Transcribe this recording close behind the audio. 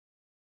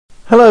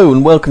Hello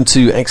and welcome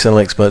to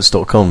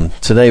excelexperts.com.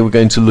 Today we're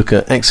going to look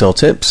at Excel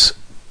tips,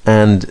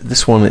 and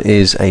this one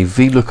is a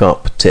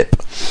VLOOKUP tip.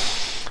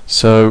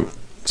 So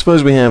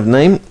suppose we have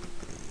name,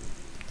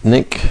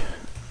 Nick,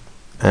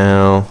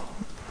 Al,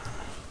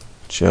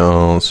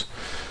 Charles,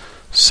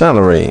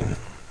 salary,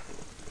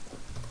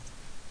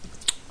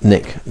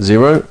 Nick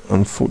 0.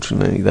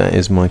 Unfortunately that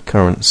is my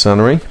current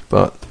salary,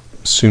 but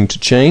soon to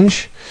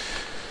change.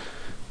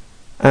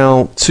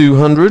 Al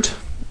 200,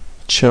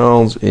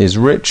 Charles is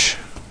rich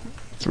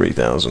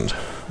 3,000.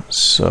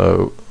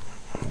 So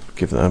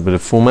give that a bit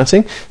of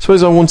formatting.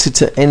 Suppose I wanted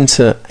to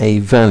enter a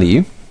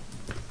value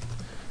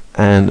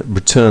and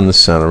return the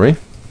salary.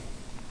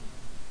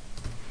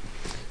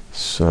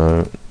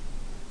 So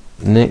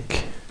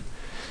Nick,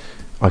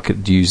 I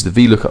could use the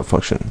VLOOKUP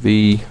function,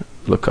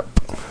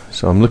 VLOOKUP.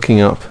 So I'm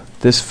looking up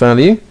this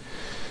value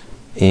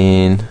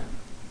in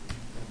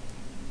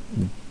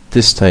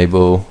this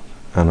table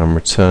and I'm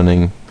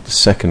returning the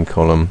second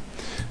column,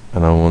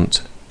 and I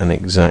want an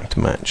exact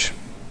match.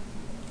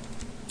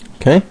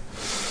 Okay,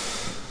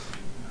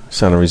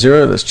 salary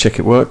 0, let's check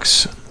it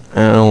works.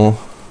 I'll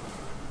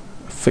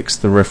fix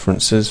the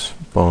references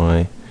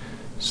by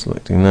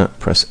selecting that,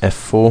 press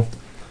F4,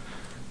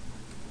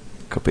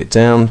 copy it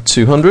down,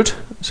 200,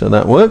 so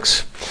that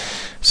works.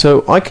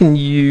 So I can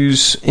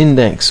use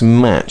index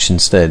match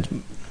instead.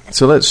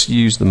 So let's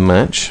use the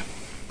match,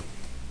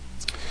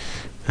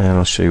 and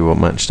I'll show you what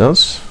match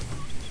does.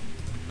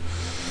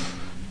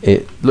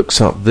 It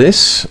looks up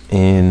this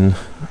in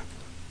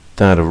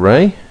that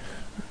array,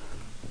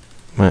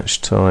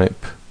 match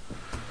type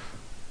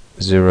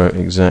 0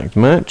 exact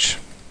match,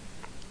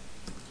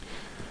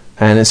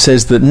 and it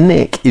says that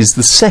Nick is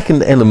the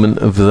second element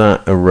of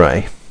that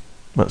array.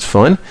 That's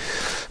fine.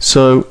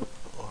 So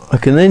I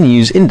can then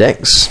use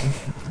index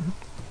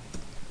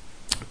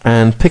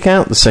and pick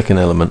out the second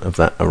element of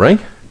that array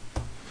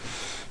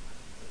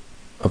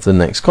of the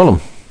next column.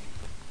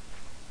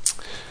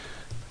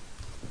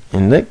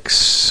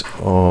 Index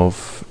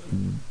of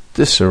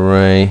this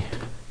array,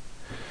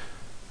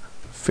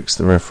 fix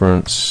the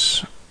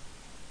reference,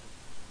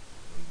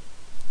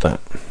 that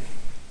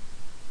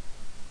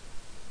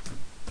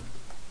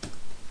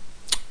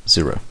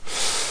 0.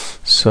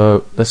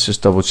 So let's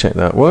just double check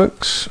that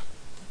works.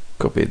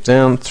 Copy it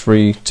down,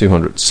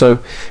 200. So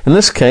in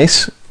this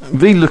case,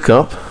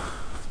 VLOOKUP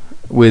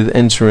with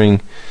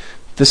entering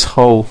this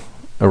whole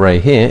array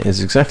here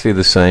is exactly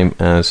the same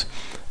as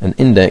an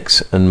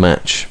index and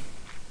match.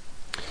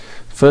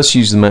 First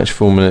use the match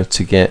formula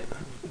to get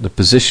the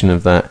position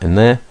of that in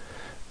there,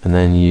 and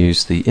then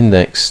use the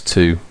index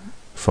to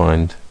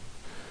find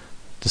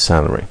the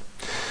salary.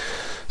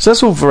 So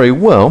that's all very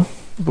well,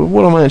 but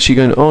what I'm actually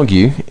going to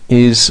argue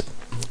is,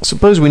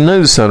 suppose we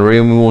know the salary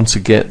and we want to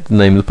get the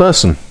name of the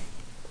person.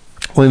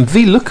 Well, in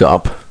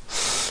VLOOKUP,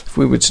 if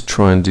we were to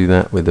try and do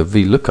that with a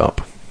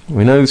VLOOKUP,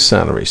 we know the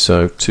salary,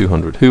 so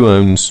 200. Who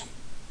earns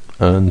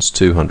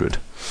 200?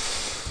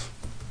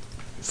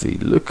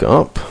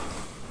 VLOOKUP,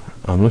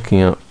 I'm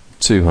looking up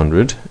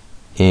 200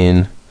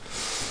 in,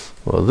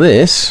 well,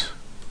 this,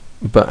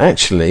 but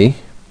actually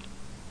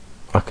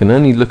I can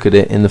only look at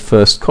it in the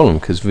first column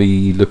because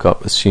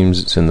VLOOKUP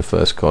assumes it's in the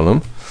first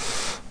column.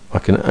 I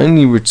can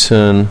only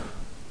return,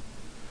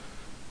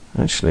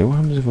 actually what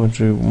happens if I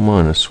do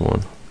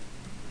 -1?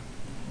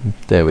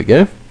 There we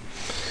go.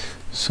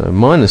 So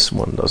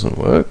 -1 doesn't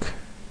work,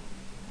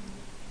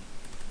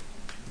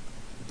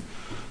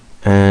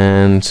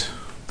 and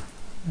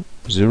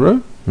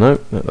 0, no,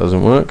 that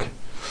doesn't work.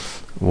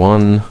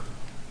 1,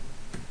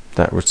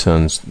 that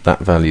returns that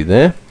value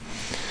there.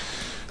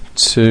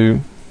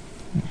 2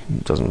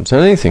 doesn't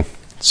return anything.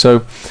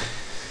 So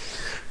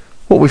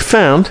what we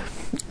found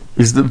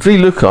is that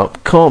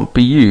VLOOKUP can't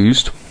be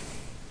used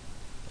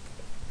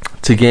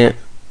to get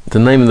the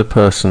name of the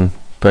person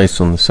based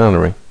on the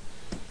salary.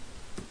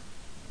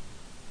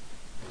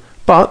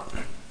 But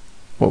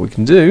what we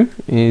can do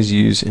is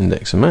use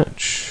index and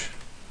match.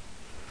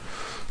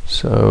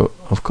 So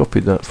I've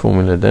copied that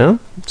formula down,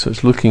 so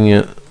it's looking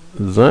at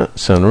that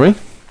salary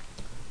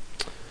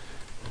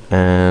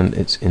and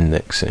it's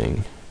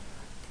indexing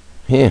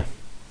here.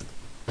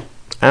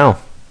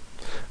 Al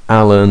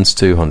earns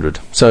 200.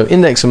 So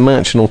index and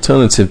match, an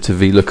alternative to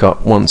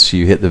VLOOKUP once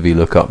you hit the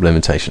VLOOKUP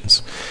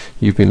limitations.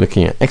 You've been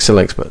looking at Excel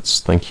Experts.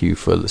 Thank you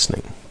for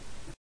listening.